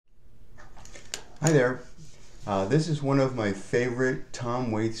Hi there. This is one of my favorite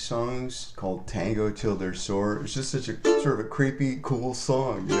Tom Waits songs called Tango Till They're Sore. It's just such a sort of a creepy, cool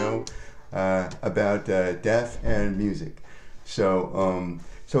song, about death and music. So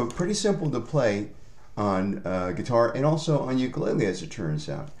pretty simple to play on guitar and also on ukulele, as it turns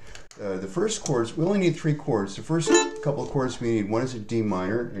out. The first chords, we only need 3 chords. The first couple of chords we need, one is a D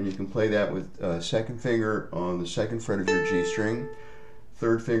minor, and you can play that with second finger on the 2nd fret of your G string,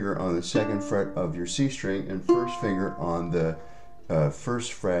 3rd finger on the 2nd fret of your C string, and 1st finger on the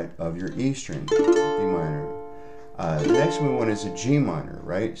 1st fret of your E string, D minor. The next one is a G minor,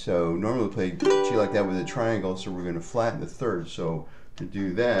 right? So normally we play G like that with a triangle, so we're going to flatten the 3rd. So to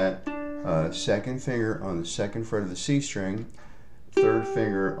do that, 2nd finger on the 2nd fret of the C string, 3rd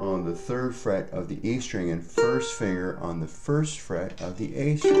finger on the 3rd fret of the E string, and 1st finger on the 1st fret of the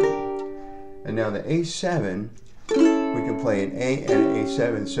A string. And now the A7, we can play an A and an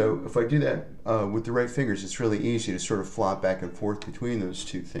A7. So if I do that with the right fingers, it's really easy to sort of flop back and forth between those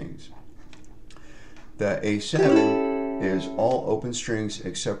two things. The A7 is all open strings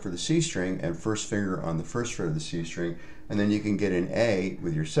except for the C string and 1st finger on the 1st fret of the C string. And then you can get an A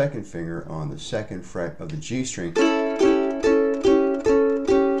with your 2nd finger on the 2nd fret of the G string. You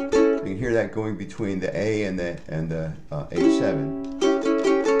can hear that going between the A and the A7.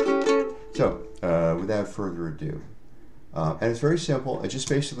 So without further ado, and it's very simple. It just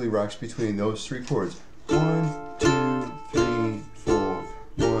basically rocks between those 3 chords. 1, 2, 3, 4.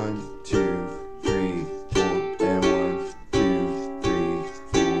 1, 2, 3, 4. And 1, 2, 3,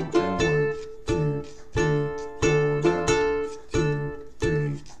 4. And 1, 2, 3, 4. And 1, 2,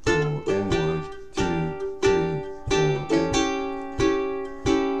 3, 4. And 1, 2, 3,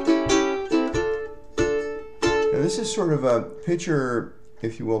 4. Now this is sort of a picture,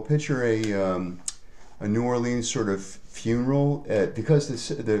 if you will, picture a New Orleans sort of funeral, because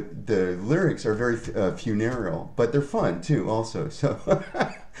the lyrics are very funereal, but they're fun too also. So,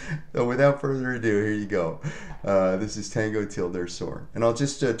 so without further ado, here you go. This is Tango Till They're Sore. And I'll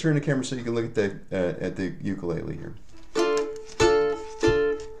just turn the camera so you can look at the ukulele here.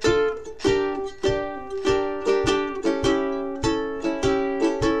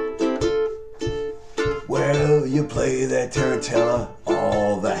 Well, you play that tarantella,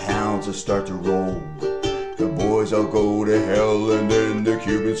 all the hounds will start to roll. The boys all go to hell and then the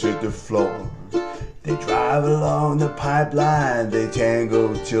Cubans hit the floor. They drive along the pipeline, they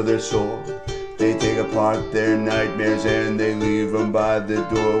tango till they're sore. They take apart their nightmares and they leave them by the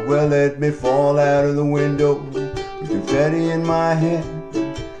door. Well, let me fall out of the window with confetti in my hand.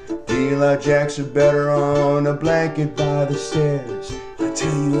 Deal out jacks are better on a blanket by the stairs. I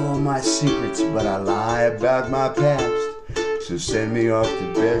tell you all my secrets, but I lie about my past. So send me off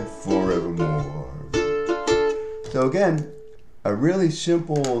to bed forevermore. So again, a really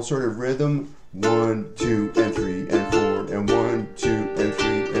simple sort of rhythm. 1, 2, and 3, and 4, and 1, 2, and 3,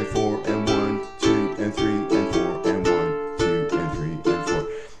 and 4, and 1, 2, and 3, and 4, and 1, 2, and 3, and 4.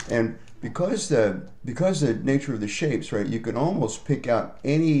 And because the nature of the shapes, right, you can almost pick out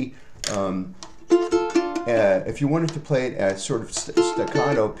any, if you wanted to play it as sort of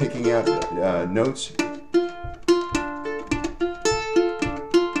staccato, picking out notes,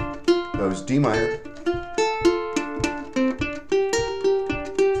 those D minor,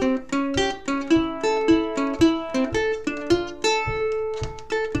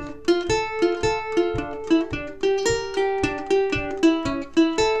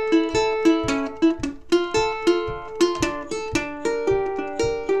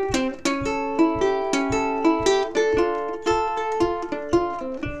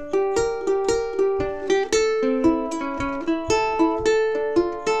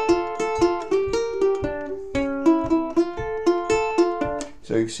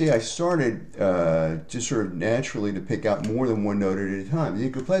 so you see I started just sort of naturally to pick out more than one note at a time. You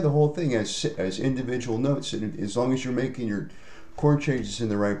could play the whole thing as individual notes, and as long as you're making your chord changes in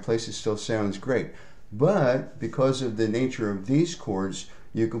the right place, it still sounds great. But because of the nature of these chords,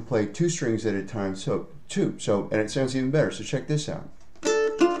 you can play 2 strings at a time, and it sounds even better. So check this out.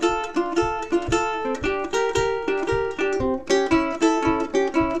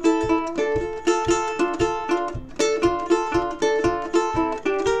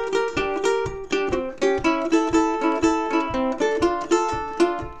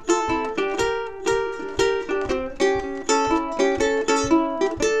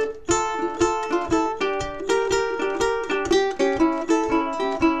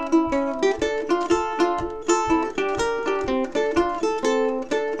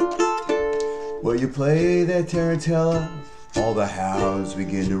 Well, you play that tarantella, all the hounds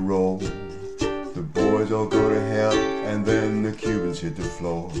begin to roll. The boys all go to hell, and then the Cubans hit the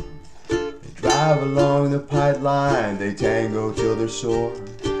floor. They Drive along the pipeline, they tango till they're sore.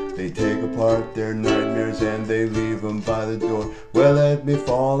 They take apart their nightmares and they leave them by the door. Well, let me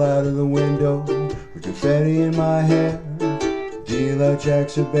fall out of the window with confetti in my hair. Deal out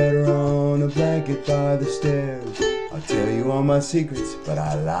jacks are better on a blanket by the stairs. I'll tell you all my secrets, but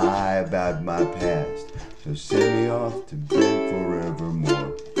I lie about my past. So send me off to bed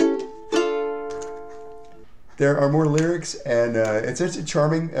forevermore. There are more lyrics, and it's such a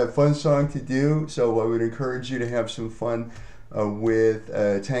charming, fun song to do. So I would encourage you to have some fun with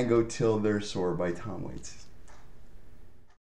Tango Till They're Sore by Tom Waits.